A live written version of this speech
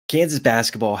Kansas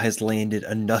basketball has landed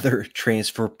another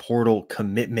transfer portal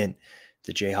commitment.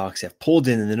 The Jayhawks have pulled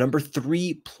in the number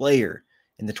 3 player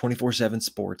in the 24/7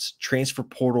 Sports transfer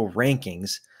portal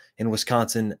rankings in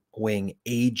Wisconsin wing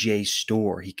AJ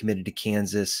Storr. He committed to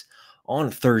Kansas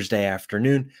on Thursday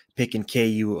afternoon, picking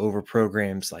KU over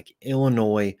programs like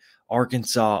Illinois,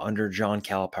 Arkansas under John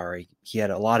Calipari. He had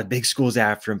a lot of big schools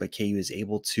after him, but KU is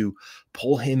able to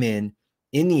pull him in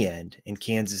the end, and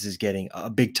Kansas is getting a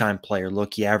big time player.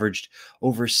 Look, he averaged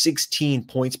over 16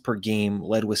 points per game,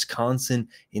 led Wisconsin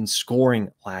in scoring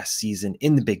last season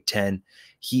in the Big Ten.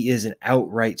 He is an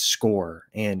outright scorer.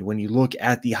 And when you look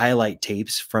at the highlight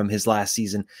tapes from his last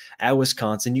season at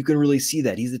Wisconsin, you can really see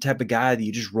that he's the type of guy that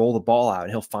you just roll the ball out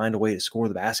and he'll find a way to score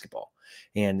the basketball.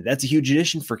 And that's a huge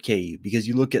addition for KU because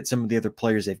you look at some of the other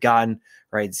players they've gotten,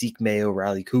 right? Zeke Mayo,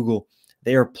 Riley Kugel.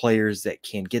 They are players that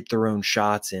can get their own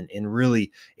shots, and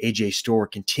really AJ Storr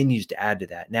continues to add to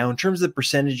that. Now, in terms of the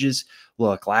percentages,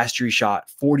 look, last year he shot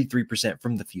 43%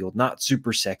 from the field, not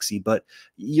super sexy, but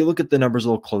you look at the numbers a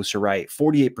little closer, right?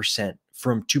 48%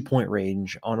 from 2-point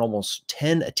range on almost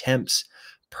 10 attempts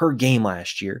per game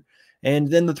last year.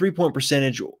 And then the 3-point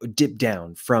percentage dipped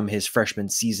down from his freshman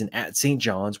season at St.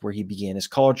 John's, where he began his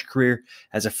college career.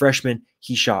 As a freshman,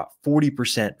 he shot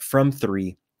 40% from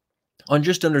 3 on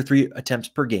just under 3 attempts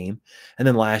per game. And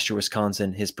then last year,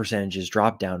 Wisconsin, his percentages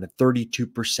dropped down to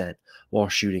 32% while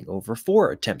shooting over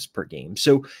 4 attempts per game.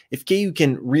 So if KU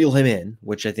can reel him in,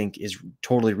 which I think is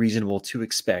totally reasonable to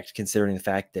expect, considering the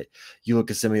fact that you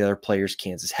look at some of the other players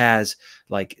Kansas has,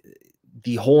 like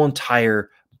the whole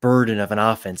entire burden of an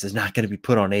offense is not going to be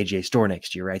put on AJ Storr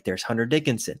next year, right? There's Hunter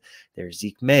Dickinson, there's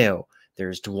Zeke Mayo,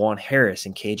 there's DeJuan Harris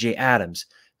and KJ Adams,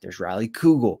 there's Riley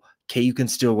Kugel. KU can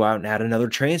still go out and add another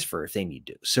transfer if they need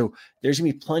to. So there's going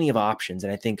to be plenty of options,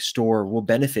 and I think Storr will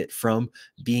benefit from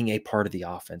being a part of the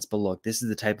offense. But look, this is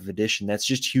the type of addition that's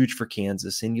just huge for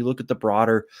Kansas. And you look at the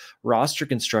broader roster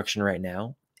construction right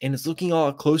now, and it's looking a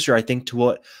lot closer, I think, to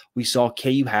what we saw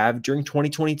KU have during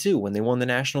 2022 when they won the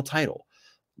national title.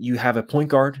 You have a point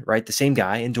guard, right, the same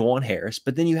guy, in DeJuan Harris,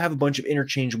 but then you have a bunch of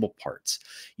interchangeable parts.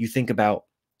 You think about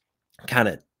kind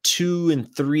of 2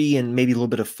 and 3 and maybe a little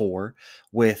bit of 4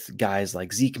 with guys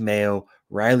like Zeke Mayo,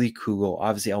 Riley Kugel,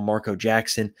 obviously Elmarko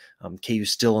Jackson.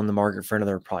 KU's still in the market for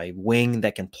another probably wing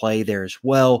that can play there as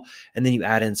well. And then you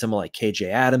add in someone like KJ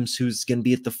Adams, who's going to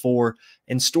be at the 4.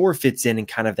 And Storr fits in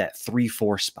kind of that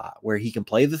 3-4 spot where he can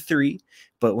play the 3,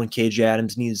 but when KJ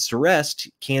Adams needs to rest,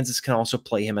 Kansas can also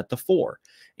play him at the 4.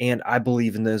 And I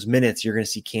believe in those minutes, you're going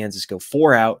to see Kansas go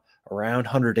 4 out around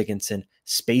Hunter Dickinson,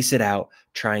 space it out,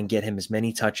 try and get him as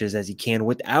many touches as he can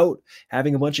without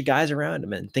having a bunch of guys around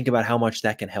him, and think about how much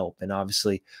that can help. And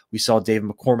obviously, we saw Dave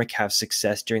McCormick have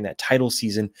success during that title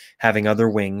season, having other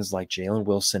wings like Jalen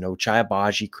Wilson, Ochai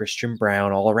Agbaji, Christian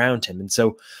Brown all around him. And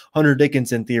so Hunter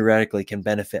Dickinson theoretically can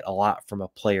benefit a lot from a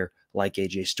player like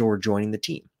AJ Storr joining the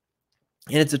team.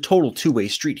 And it's a total two-way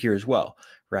street here as well,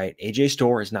 right? AJ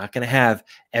Storr is not going to have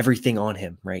everything on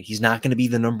him, right? He's not going to be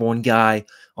the number 1 guy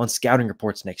on scouting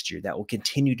reports next year. That will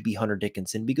continue to be Hunter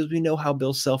Dickinson because we know how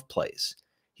Bill Self plays.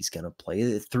 He's going to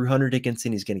play through Hunter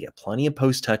Dickinson. He's going to get plenty of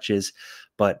post touches,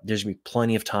 but there's going to be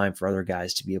plenty of time for other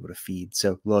guys to be able to feed.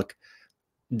 So look,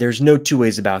 there's no two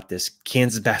ways about this.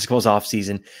 Kansas basketball's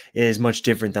offseason is much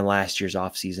different than last year's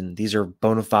offseason. These are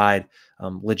bona fide,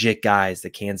 legit guys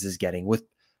that Kansas is getting with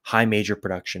high major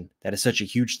production. That is such a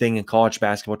huge thing in college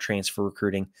basketball transfer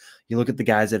recruiting. You look at the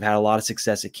guys that have had a lot of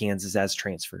success at Kansas as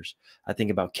transfers. I think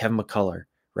about Kevin McCullough,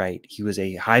 right? He was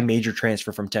a high major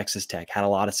transfer from Texas Tech, had a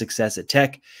lot of success at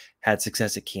Tech, had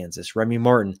success at Kansas. Remy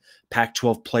Martin,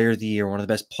 Pac-12 player of the year, one of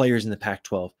the best players in the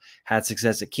Pac-12, had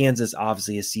success at Kansas.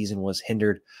 Obviously, his season was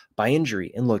hindered by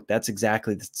injury. And look, that's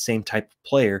exactly the same type of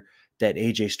player that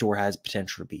AJ Storr has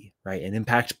potential to be, right? An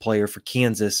impact player for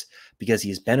Kansas because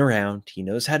he's been around, he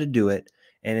knows how to do it,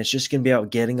 and it's just going to be about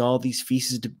getting all these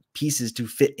pieces to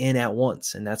fit in at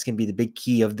once. And that's going to be the big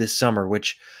key of this summer,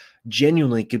 which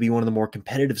genuinely could be one of the more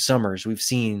competitive summers we've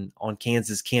seen on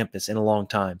Kansas campus in a long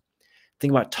time.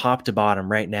 Think about top to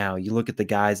bottom right now. You look at the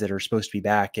guys that are supposed to be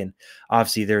back, and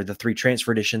obviously there are the 3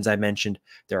 transfer additions I mentioned.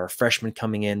 There are freshmen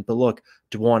coming in, but look,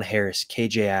 DeJuan Harris,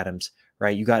 KJ Adams,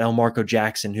 right? You got Elmarko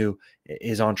Jackson, who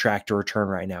is on track to return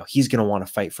right now. He's going to want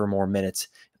to fight for more minutes,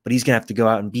 but he's going to have to go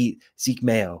out and beat Zeke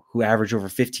Mayo, who averaged over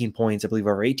 15 points, I believe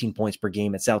over 18 points per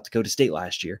game at South Dakota State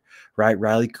last year, right?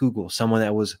 Riley Kugel, someone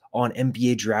that was on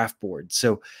NBA draft board.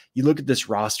 So you look at this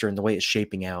roster and the way it's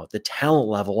shaping out, the talent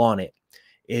level on it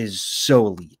is so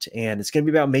elite, and it's going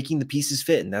to be about making the pieces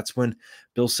fit. And that's when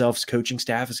Bill Self's coaching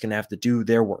staff is going to have to do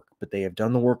their work, but they have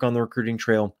done the work on the recruiting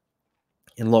trail.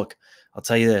 And look, I'll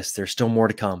tell you this, there's still more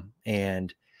to come.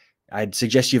 And I'd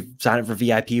suggest you sign up for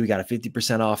VIP. We got a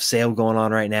 50% off sale going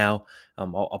on right now.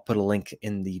 I'll put a link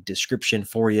in the description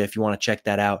for you if you want to check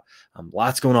that out.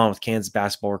 Lots going on with Kansas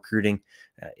basketball recruiting.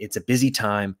 It's a busy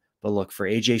time, but look, for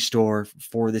AJ Storr,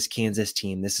 for this Kansas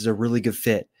team, this is a really good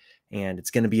fit. And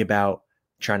it's going to be about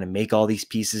trying to make all these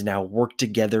pieces now work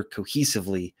together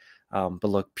cohesively. But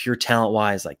look, pure talent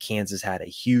wise, like Kansas had a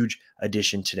huge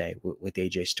addition today with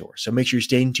AJ Storr. So make sure you're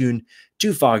staying tuned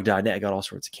to Fog.net. I got all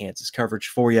sorts of Kansas coverage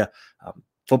for you.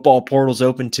 Football portal's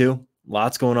open too.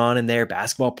 Lots going on in there.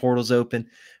 Basketball portal's open.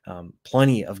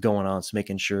 Plenty of going on. So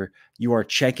making sure you are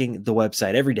checking the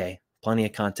website every day. Plenty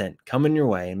of content coming your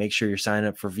way. And make sure you're signing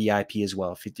up for VIP as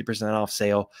well. 50% off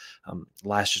sale.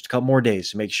 Lasts just a couple more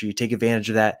days. So make sure you take advantage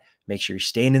of that. Make sure you're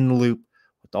staying in the loop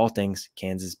with all things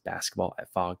Kansas basketball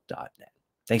at Fog.net.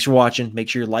 Thanks for watching. Make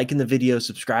sure you're liking the video,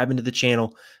 subscribing to the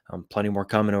channel. Plenty more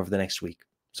coming over the next week.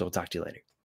 So we'll talk to you later.